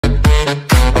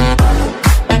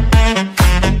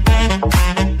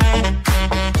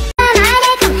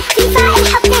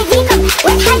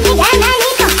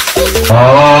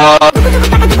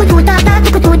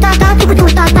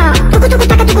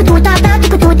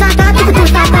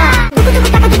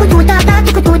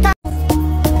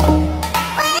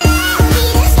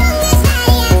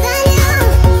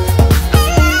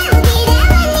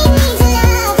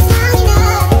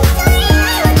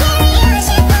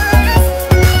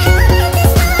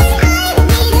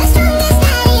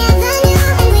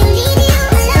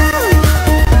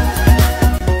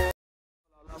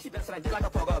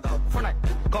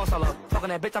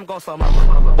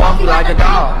Walk you like a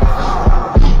dog.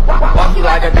 Walk you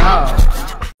like a dog.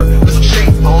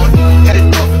 Shades on,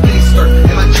 headed up, mini skirt,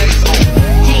 and my J's on.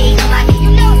 J's on my feet,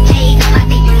 J's on my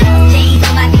feet, J's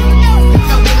on my feet,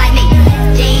 so be like me.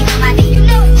 J's on my feet,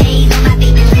 J's on my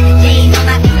feet, J's on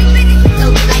my feet, so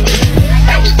be like me.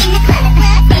 Party in the club,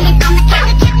 standing on the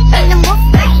couch, in the wolf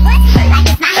right, like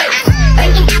it's my house.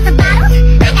 Drinking out the bottle,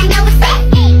 like I know it's set,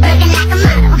 looking like a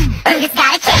model. You just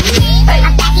gotta check me, I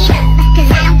back it up,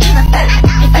 'cause I don't give a fuck.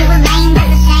 If you a lame,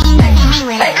 that's a shame, you can hang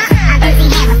with it. I'm busy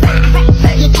hammer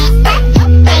fly, you can't stop,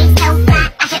 face so fly,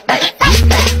 I should look it like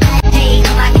that. J's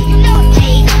on my feet,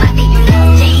 J's on my feet,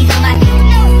 J's on my feet,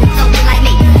 so be like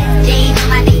me. J's on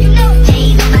my feet,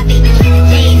 J's on my feet,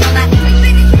 J's on my feet,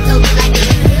 so be like me.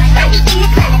 Party in the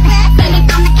club, standing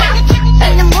on the couch,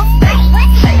 in the wolf right,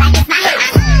 like it's my house.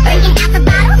 Drinking out the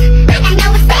bottle, like I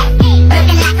know it's set,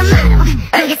 looking like a model.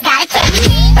 You just gotta check me,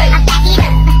 I back it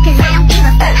up, 'cause I don't give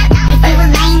a fuck. If you a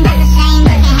lame, that's a shame,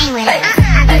 you can hang with it.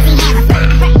 I'm busy hammer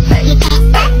fly, you can't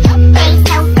stop, face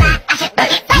so fly, I should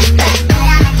look it like that. Put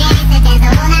on my jacket to dance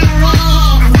the whole night away.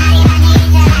 I'm body by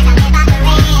nature like I'm hip hop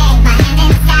parade. My hand in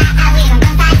the sky, I wave 'em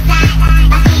from side to side.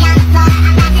 My feet on the floor, I'm about to turn up.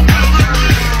 Like I'm hip hop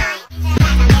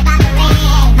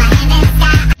parade. My hand in the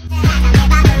sky, like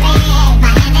I'm hip hop parade.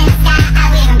 My hand in the sky, I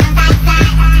wave 'em from side to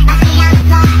side. My feet on the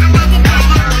floor, I'm about to turn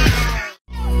up.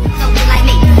 So be like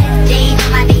me. J's on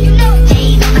my feet,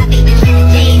 J's on my feet,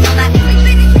 J's on my feet,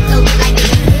 so be like me.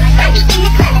 Party in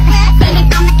the club, standing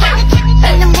on the couch,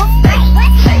 in the wolf right,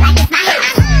 like it's my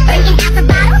house. Drinking out the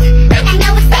bottle, like I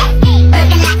know it's set,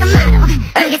 looking like a model.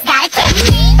 You just gotta check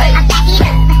me, I back it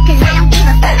up, 'cause I don't give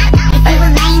a fuck. If you a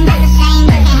lame, that's a shame,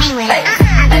 you can hang with it.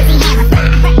 I'm busy hammer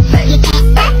fly, you can't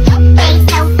stop, face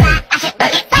so fly, I should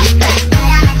look it like that. Put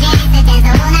on my jacket to dance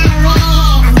the whole night away.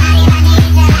 I'm body by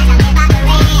nature like I'm hip hop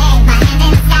parade. My hand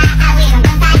in the sky, I wave 'em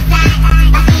from side to side.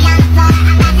 My feet on the floor, I'm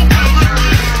about to turn up. Like I'm hip hop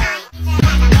parade.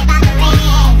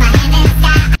 My hand in the sky, like I'm hip hop parade. My hand in the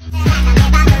sky,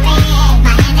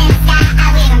 I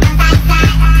wave 'em from side to side.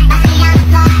 My feet on the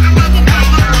floor, I'm about to turn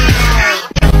up.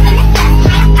 In the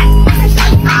club, put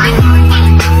some shades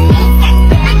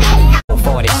on.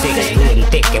 46, good and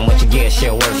thick, and what you get,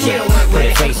 she'll work with.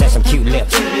 Pretty face and some cute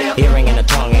lips, earring in the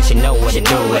tongue, and she know what to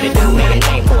do with it. Make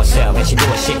a name for herself, and she do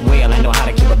her shit well, and know how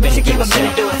to keep a busy, keep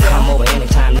herself. Come over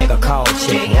anytime, nigga, call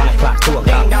chick. 1 o'clock, 2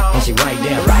 o'clock, and she right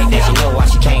there, and she know why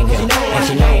she came here, and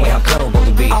she know where her clothes supposed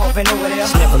to be.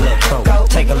 Sniff a little coke,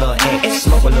 take a little X,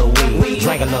 smoke a little weed,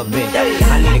 drink a little bit.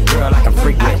 I need a girl I can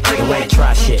freak with, the way to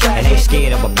try shit, and ain't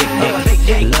scared of a big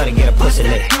dick. Love to get a pussy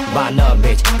lit, by another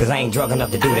bitch, 'cause I ain't drunk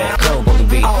enough to do that. Clothes supposed to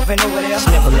be.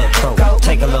 Sniff a little coke,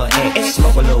 take a little X,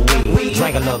 smoke a little weed,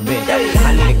 drink a little bit.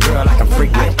 I need a girl I can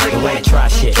freak with, the way to try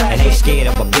shit, and ain't scared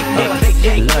of a big dick.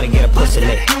 Love to get a pussy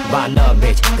lit, by another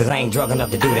bitch, 'cause I ain't drunk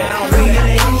enough to do that.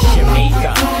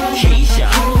 Shamika, Keisha,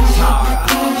 Tara.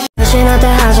 失って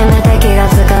初めて気が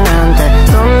つくなんて、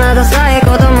そんなダサい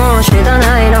ことも知ら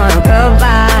ないのよ。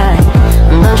 Goodbye,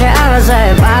 don't you ever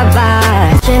say bye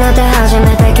bye. 失って初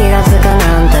めて気がつくな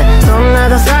んて、そんな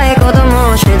ダサいこと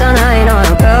も知らないの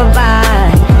よ。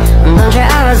 Goodbye, don't you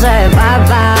ever say bye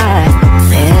bye.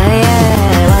 Yeah,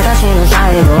 yeah, 私の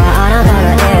最後はあなた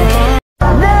が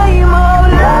Name of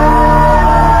love,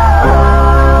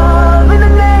 in the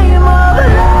name of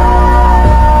love,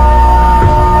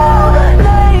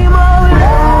 name of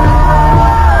love,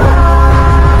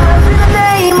 in the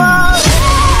name of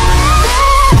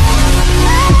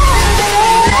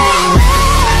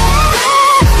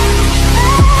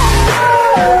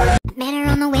Met her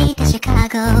on the way to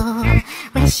Chicago,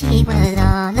 where she was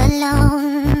all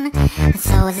alone.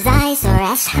 So as I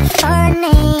asked her for her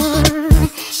name,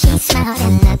 she smiled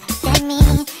and looked at me.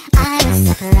 I was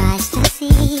surprised to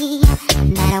see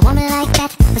that a woman like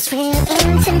that was real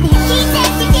into me. She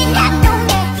said she did not know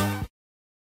me.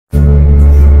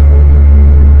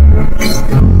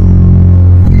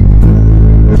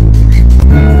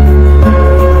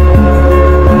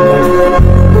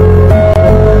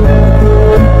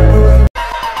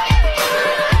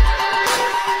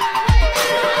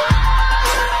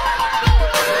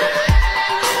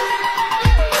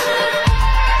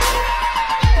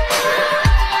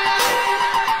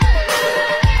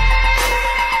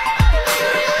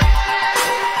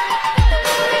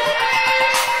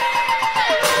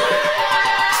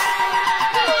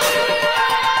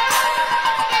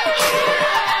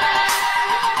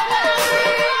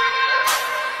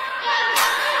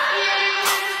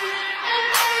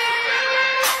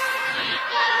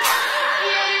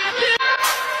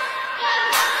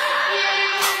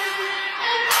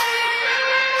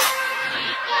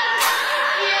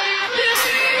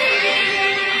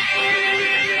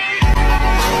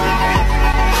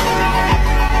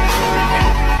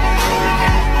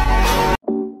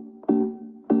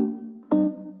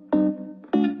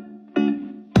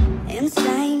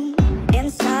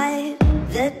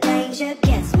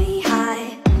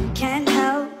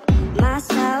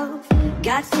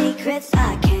 secrets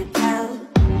I can't tell.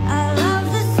 I love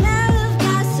the smell of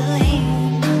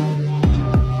gasoline.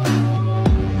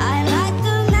 I like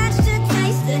the match to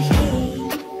taste the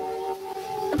heat.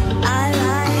 I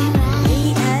like the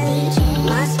edge.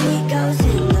 My sweet goes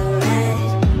in the red.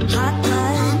 Hot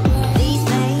blood, these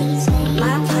veins.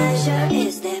 My pleasure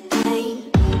is their pain.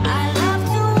 I love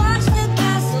to watch the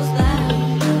castles burn.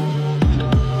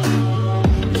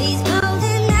 These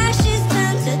golden ashes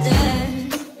turn to dirt.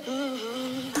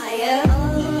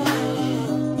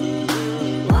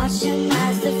 Watching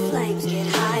as the flames get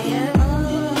higher.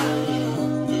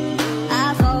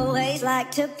 I've always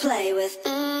liked to play with.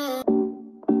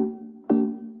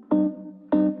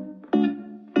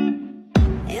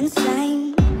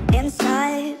 Insane,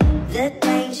 inside, the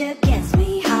danger gets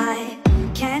me high.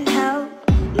 Can't help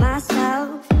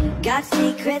myself, got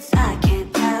secrets I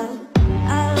can't tell.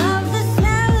 I love the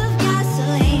smell of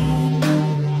gasoline.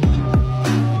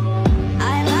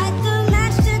 I like the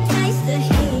match to taste the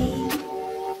heat.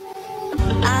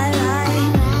 I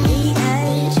like the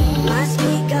edge, my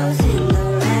sweet goes in the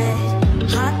red.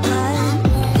 Hot blood,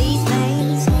 these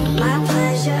veins, my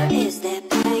pleasure is their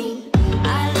pain.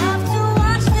 I love to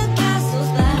watch the castles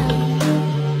burn.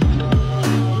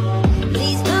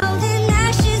 These golden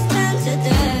ashes turn to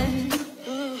dirt.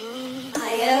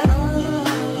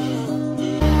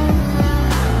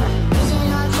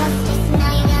 Digital justice,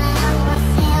 now you gotta know what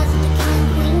sales. The king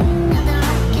queen of the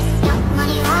ruckus, young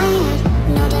money riot,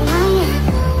 no denying.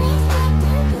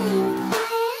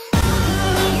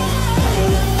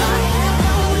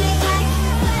 Always like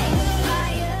to play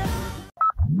with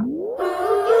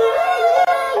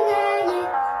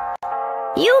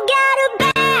You got a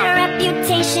bad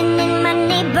reputation in my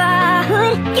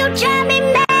neighborhood. You drive me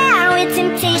mad with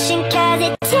temptation, cause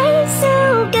it tastes so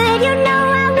good. You know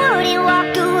I wouldn't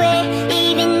walk away,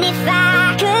 even if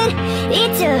I could. It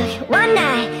took one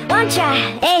night, one try,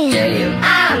 and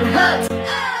I'm hooked.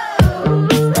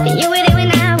 You were there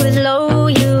when I was low,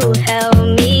 you held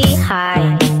me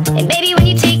high. And baby, when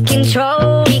you take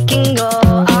control, we can go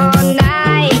all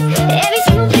night. Every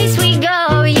single place we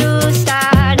go, you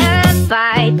start a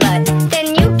fight, but then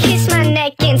you kiss my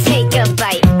neck and take a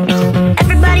bite.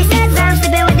 Everybody says I'm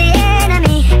sleeping with the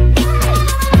enemy.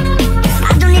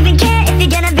 I don't even care if you're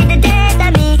gonna be the death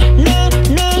of me.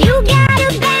 You got a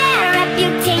bad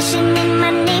reputation in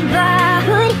my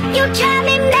neighborhood. You drive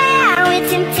me mad with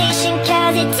temptation,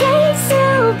 cause it tastes so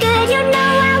good. You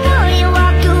know I wouldn't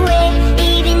walk away,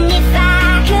 even if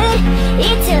I could.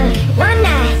 It took one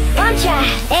night, one try,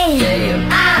 and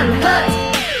I'm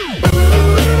hooked.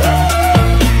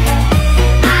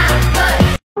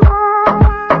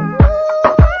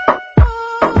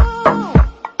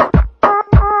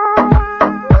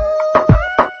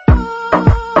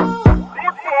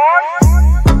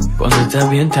 Cuando estás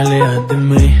bien te alejas de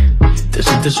mí. Te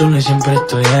sientes sola y siempre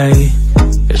estoy ahí.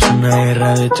 Es una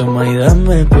guerra de toma y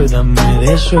dame, pues dame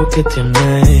de eso que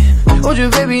tienes. Oye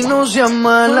baby, no seas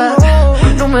mala,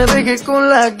 no me dejes con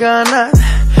las ganas.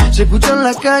 Se escucha en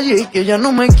la calle que ya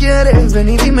no me quieres, ven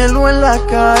y dímelo en la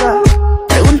cara.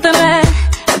 Pregúntale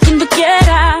a quien tú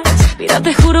quieras, mira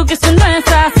te juro que eso no es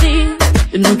así.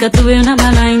 Yo nunca tuve una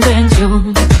mala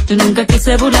intención, yo nunca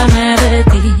quise burlarme de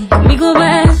ti. Conmigo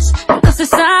ves, nunca se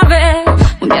sabe,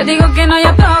 un día digo que no y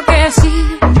otro que sí.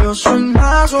 Yo soy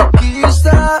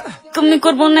masoquista, Con mi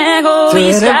cuerpo un tú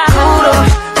eres egoísta.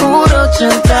 puro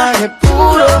chantaje,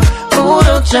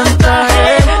 puro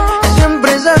chantaje.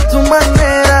 Siempre es a tu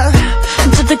manera.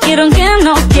 Yo te quiero aunque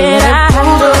no quiera.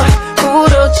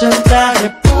 Puro chantaje,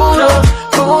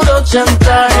 puro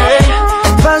chantaje.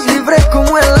 Vas libre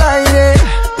como el aire.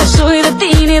 No soy de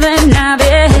ti ni de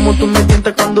nadie. Como tú me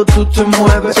tientas cuando tú te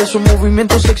mueves. Esos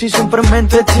movimientos sexy siempre me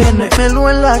entretienen. Melo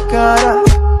en la cara.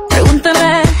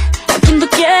 Pregúntale a quien tú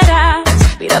quieras,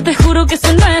 mira te juro que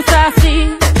eso no es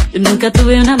así. Yo nunca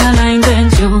tuve una mala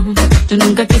intención, yo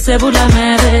nunca quise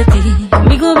burlarme de ti.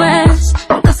 Conmigo ves,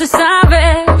 nunca se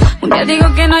sabe, un día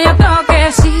digo que no y otro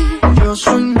que sí. Yo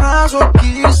soy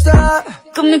masoquista,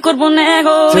 Con mi cuerpo un tú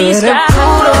eres egoísta.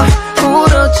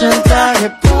 puro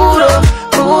chantaje,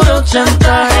 puro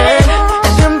chantaje.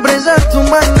 Siempre es a tu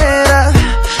manera.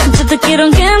 Yo te quiero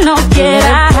aunque no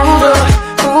quiera.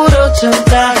 Puro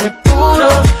chantaje,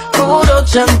 puro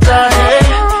chantaje.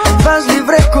 Vas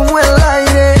libre como el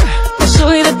aire. No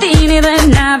soy de ti ni de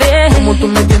nadie. Como tú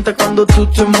me tientas cuando tú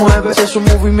te mueves. Esos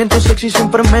movimientos sexy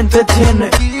siempre me entretienen.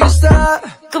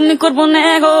 Con mi cuerpo un Tú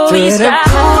eres egoísta.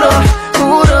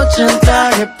 puro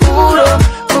chantaje,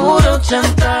 puro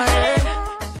chantaje.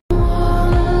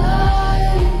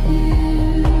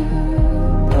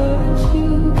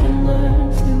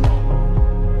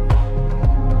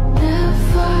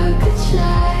 Never could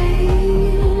try.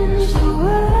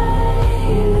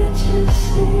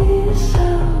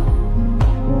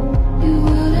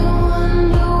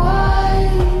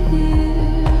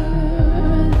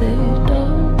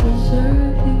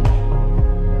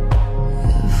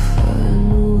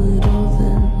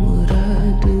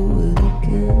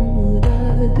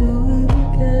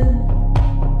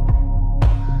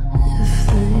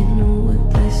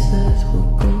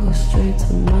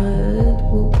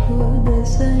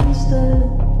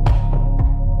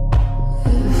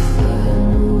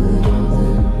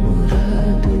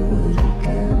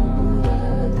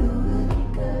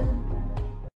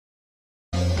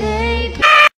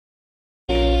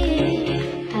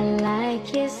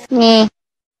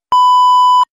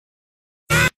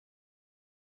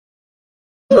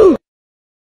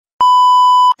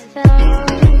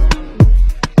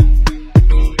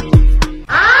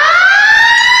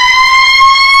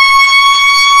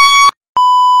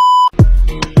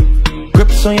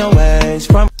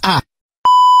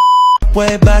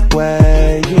 way back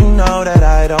way. You know that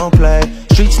I don't play.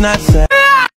 Streets not safe,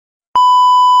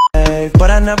 but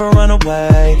I never run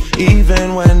away,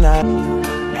 even when I.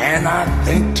 And I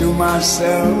think to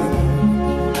myself,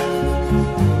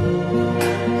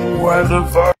 what the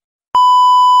fuck?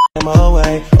 I'm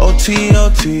away. OT,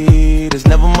 OT. There's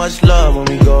never much love when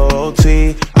we go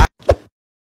OT.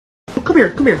 Come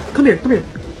here.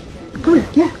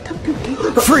 Yeah, come.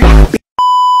 Free.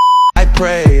 I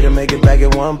pray to make it back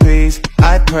in one piece.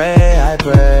 I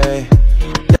pray.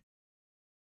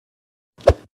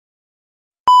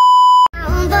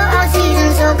 All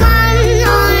seasons, so come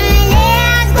on,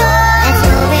 let's go. Let's go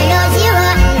below zero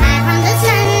and hide from the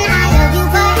sun. I love you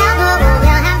forever,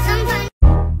 we'll have some fun.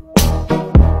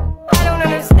 I don't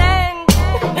understand.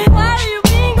 Why are you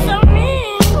being so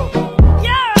mean?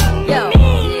 You're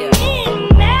mean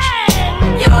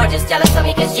man. You're just jealous of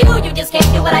me cause you just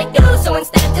can't do what I do. So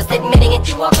instead of just admitting it,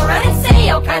 you walk around and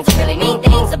say all kinds of really mean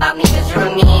things about me cause you're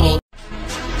a meanie.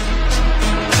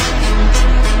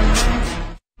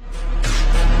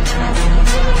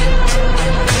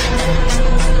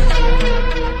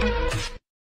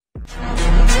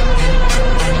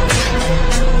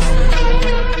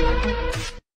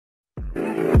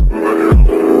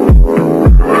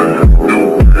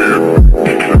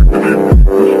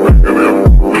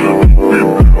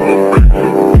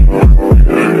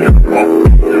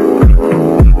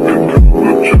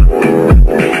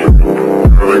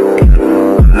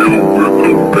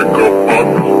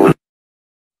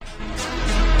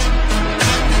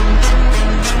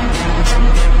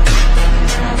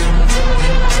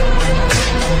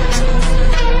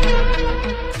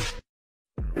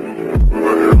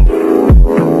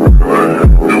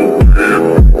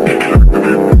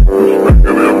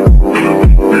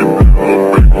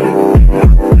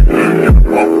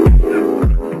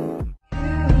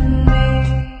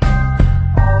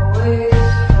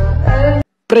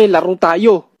 Pre, laro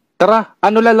tayo. Tara,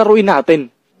 ano lalaruin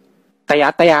natin?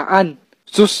 Taya-tayaan.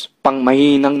 Sus, pang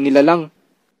mahinang nila lang.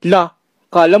 La,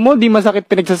 kala mo di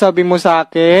masakit pinagsasabi mo sa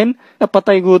akin?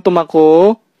 Napatay gutom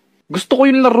ako. Gusto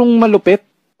ko yung larong malupit.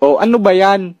 O ano ba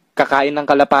yan? Kakain ng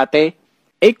kalapate?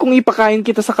 Eh kung ipakain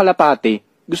kita sa kalapate,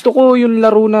 gusto ko yung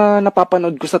laro na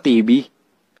napapanood ko sa TV.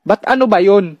 Ba't ano ba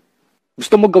yon?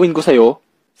 Gusto mo gawin ko sa'yo?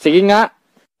 Sige nga.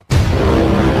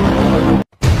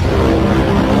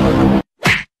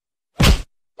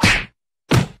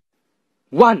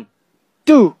 One,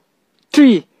 two,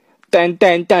 three, ten.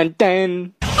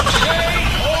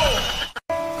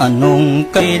 Anong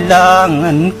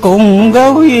kailangan kong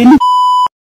gawin?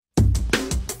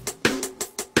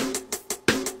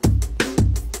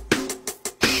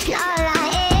 All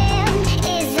I am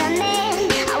is a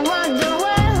man. I want the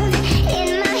world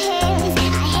in my hands.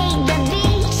 I hate the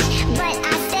beach, but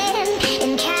I stand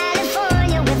in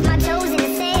California with my toes in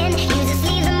the sand. Use the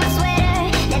sleeves of my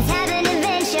sweater. Let's have an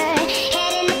adventure.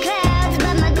 Head in the clouds,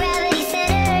 but my gravity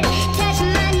centered. Touch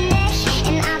my neck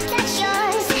and I'll touch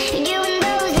yours. You and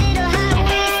those little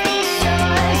high-waisted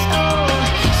shorts. Oh,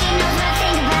 she knows what I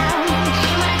think about.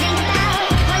 And what I think about.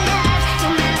 One love,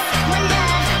 two mouths. One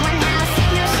love, one house.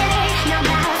 No shirt, no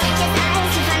blouse. Just eyes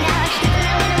to find out. Nothing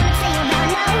I wouldn't say about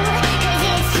no. 'Cause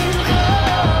it's too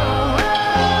cold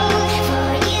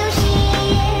for you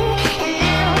here and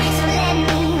now. So let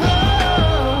me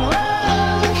hold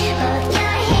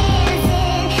your hands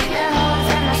in the holes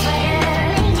of my sweater.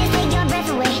 Just take your breath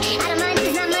away. I don't mind if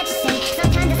there's not much to say.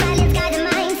 Sometimes the silence guides the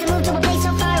mind to move to a place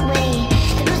so far away.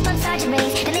 The goosebumps start to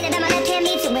raise the minute that my left hand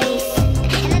meets your waist.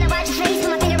 And then I watch your face, put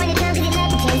my finger on your tongue 'cause you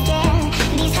love to taste it.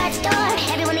 Through these hearts adore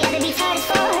everyone the other beats hard is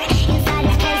for. Inside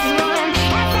this place is warm,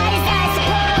 outside is ice to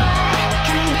pour.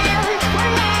 Coming down,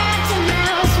 one love, two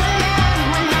mouths. One love,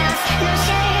 one house. No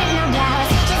shirt, no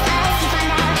blouse. Just us to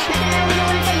find out. Nothing I wouldn't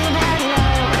wanna tell you about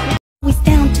love. Always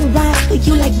down to ride with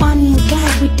you like Bonnie and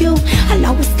Clyde, we do. I'll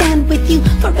always stand with you,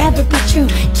 forever be true.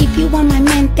 Keep you on my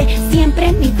mente, siempre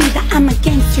en mi vida. I'm a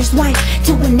gangster's wife,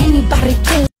 doing any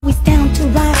barricade. Always down to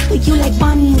ride with you like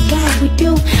Bonnie and Clyde, we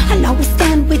do. I'll always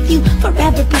stand with you,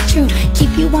 forever be true.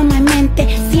 Keep you on my mente,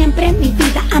 siempre en mi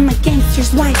vida. I'm a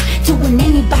gangster's wife, doing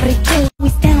any barricade.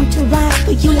 Always down to ride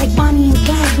with you like Bonnie and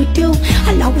Clyde, we do.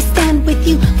 I'll always stand with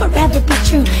you, forever be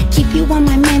true. Keep you on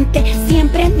my mente,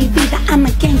 siempre en mi vida. I'm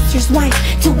a gangster's wife,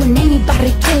 doing any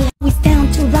barricade. Always down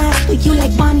to ride with you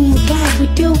like Bonnie and Clyde, we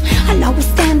do. I'll always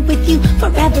stand with you,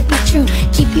 forever be true.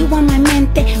 Keep you on my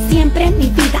mente, siempre en mi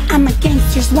vida. I'm a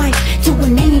gangster's wife,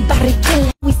 doing any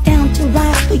barricade. Always down to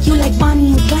ride with you like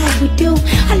Bonnie and Clyde, we do.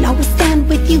 I'll always stand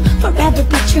with you, forever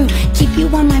be true. Keep you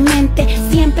on my mente,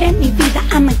 siempre en mi vida.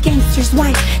 I'm a gangster's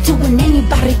wife, doing any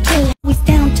barricade. Always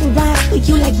down to ride with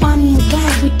you like Bonnie and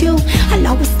Clyde, we do. I'll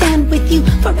always stand with you.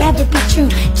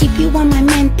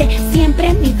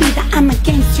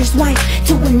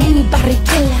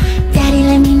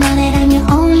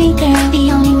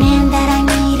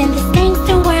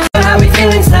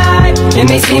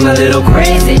 may seem a little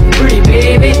crazy, pretty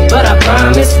baby, but I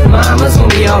promise mama's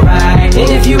gonna be alright. And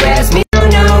if you ask me,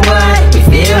 don't know what we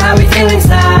feel, how we feel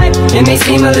inside. It may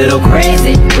seem a little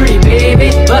crazy, pretty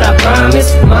baby, but I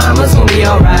promise mama's gonna be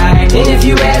alright. And if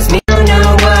you ask me, don't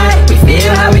know what we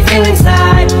feel, how we feel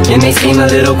inside. It may seem a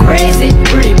little crazy,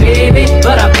 pretty baby,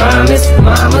 but I promise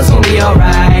mama's gonna be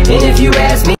alright. And if you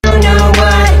ask me, don't know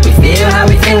what we feel, how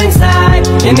we feel inside.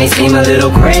 It may seem a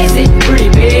little crazy, pretty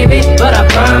baby, but I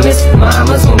promise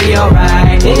mama's gonna be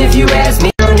alright. And if you ask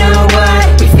me, don't know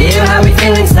what we feel, how we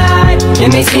feel inside.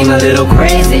 It may seem a little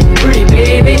crazy, pretty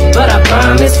baby, but I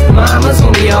promise mama's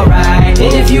gonna be alright.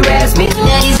 And if you ask me,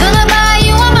 Daddy's gonna buy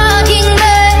you a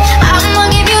mockingbird. I'm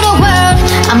gonna give you the world.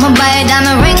 I'ma buy a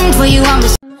diamond ring for you.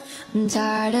 I'm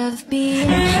tired of being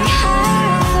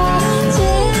careful,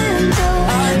 gentle,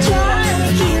 trying to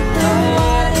keep the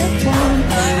water warm.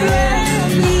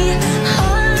 Wrap me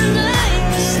under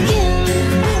your skin.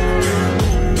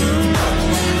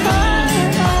 Oh,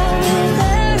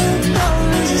 there it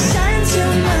goes. You shine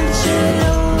too much, it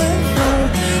overflow.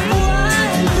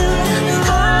 What do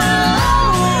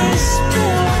I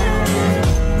spill?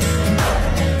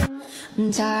 I'm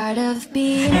tired of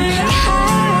being careful,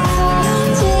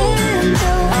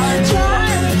 gentle,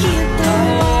 trying to keep the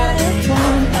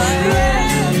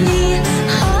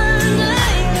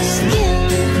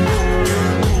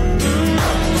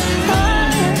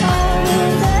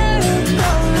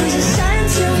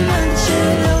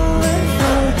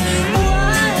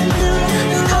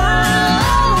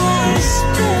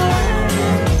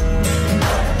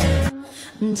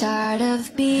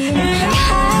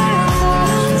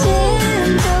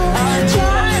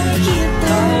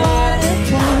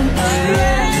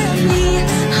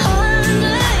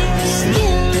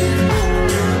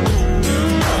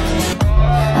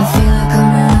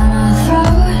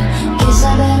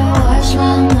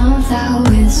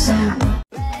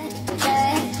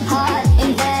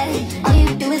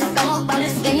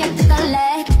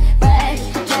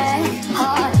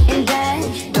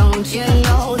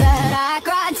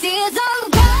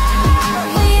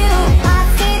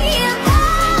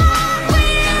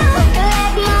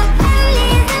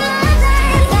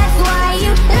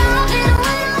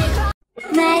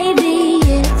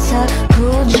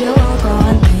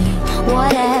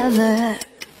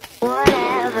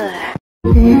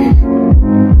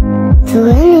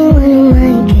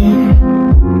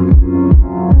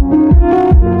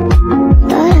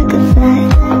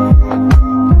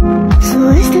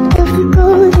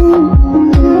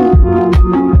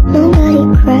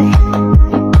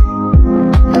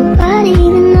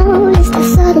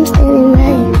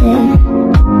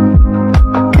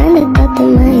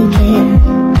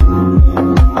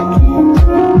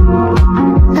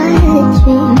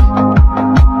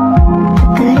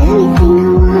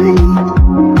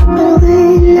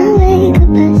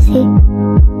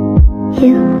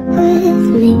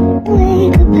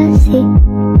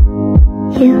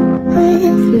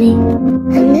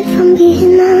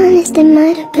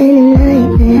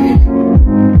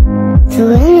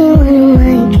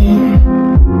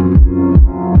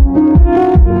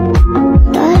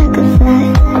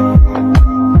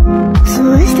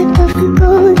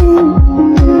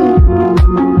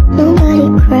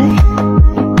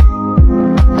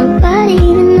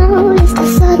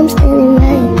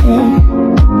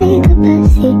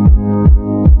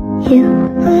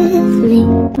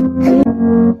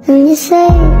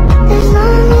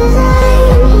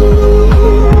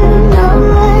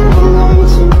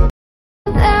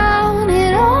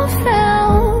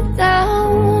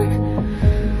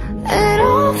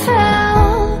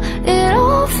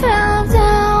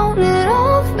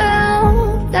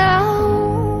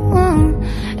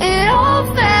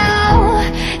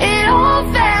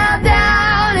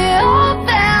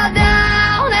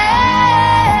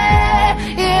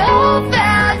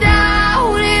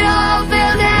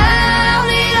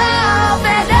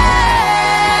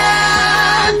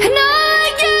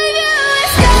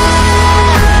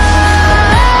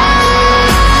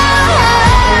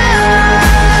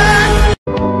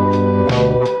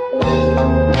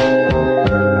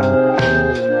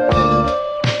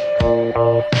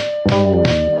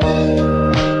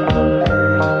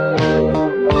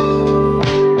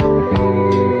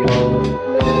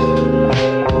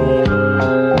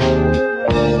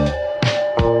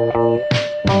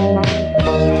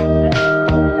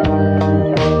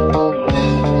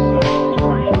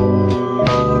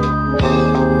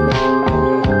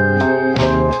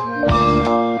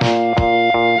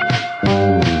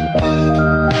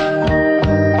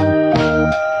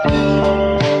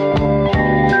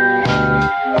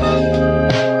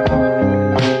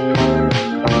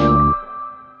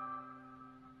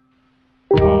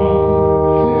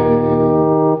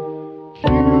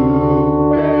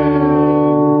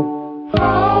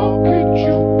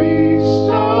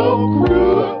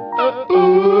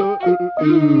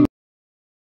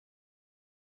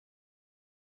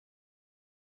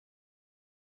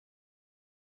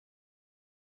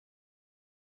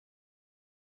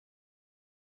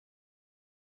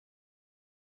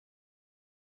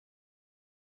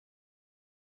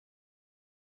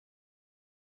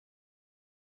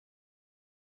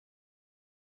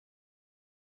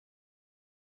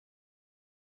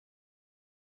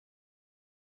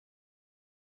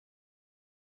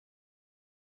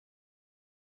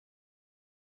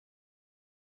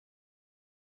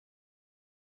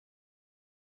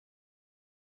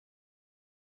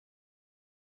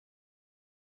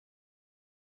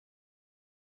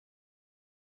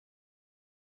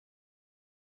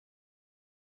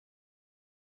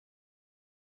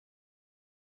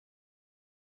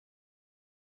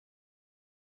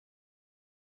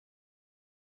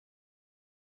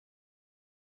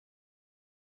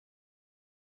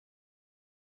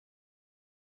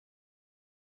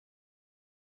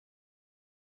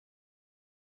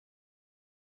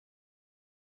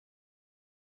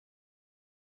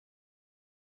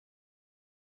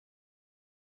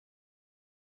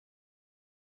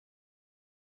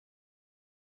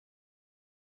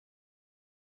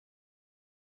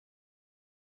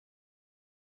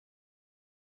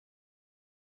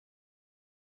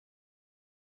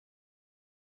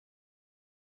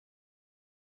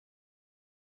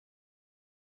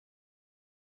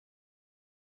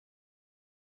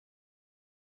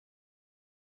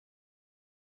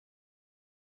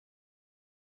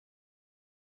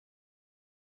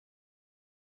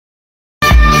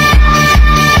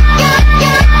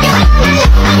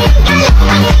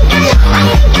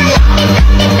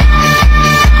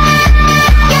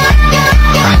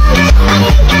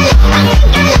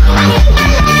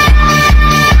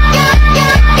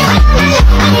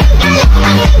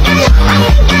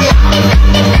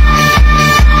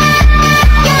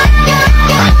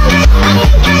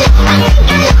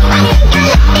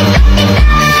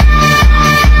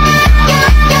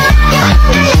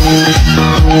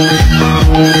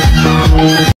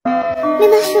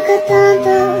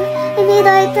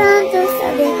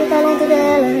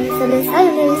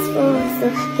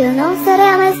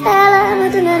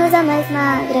fica mais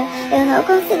magra. Eu não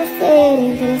consigo ser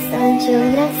interessante ou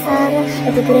engraçada.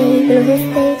 Eu tô por aí pelo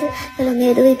respeito, pelo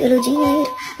medo e pelo dinheiro.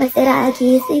 Mas será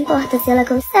que isso importa se ela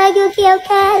consegue o que eu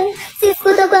quero? Se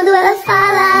escutam quando ela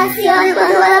fala, se olham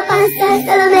quando ela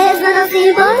passa. Ela mesma não se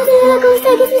importa se ela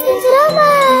consegue se sentir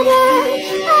amada.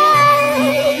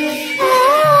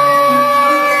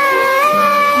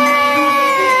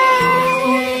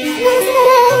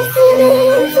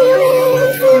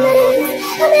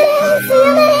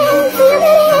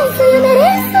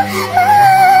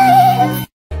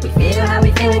 We feel how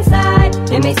we feel inside.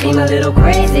 It may seem a little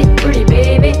crazy, pretty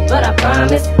baby, but I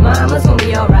promise mama's gonna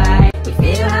be alright. We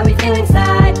feel how we feel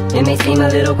inside. It may seem a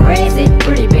little crazy,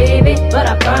 pretty baby, but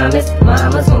I promise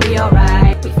mama's gonna be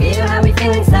alright. We feel how we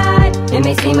feel inside. It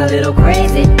may seem a little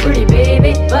crazy, pretty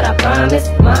baby, but I promise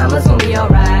mama's gonna be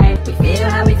alright. We feel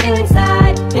how we feel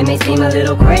inside. It may seem a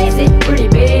little crazy, pretty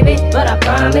baby, but I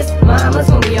promise mama's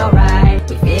gonna be alright.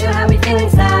 We feel how we feel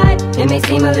inside. It may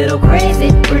seem a little crazy,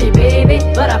 pretty baby,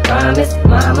 but I promise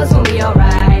mama's gonna be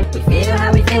alright. We feel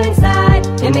how we feel inside.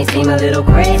 It may seem a little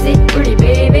crazy, pretty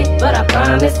baby, but I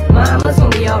promise mama's gonna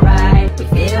be alright. We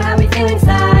feel how we feel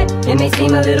inside. It may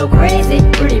seem a little crazy,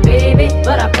 pretty baby,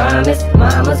 but I promise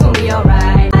mama's gonna be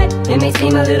alright. It may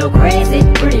seem a little crazy,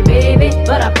 pretty baby,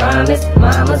 but I promise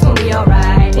mama's gonna be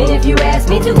alright. And if you ask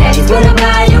me to, daddy's gonna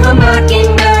buy you a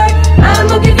mockingbird.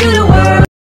 I'ma give you the world.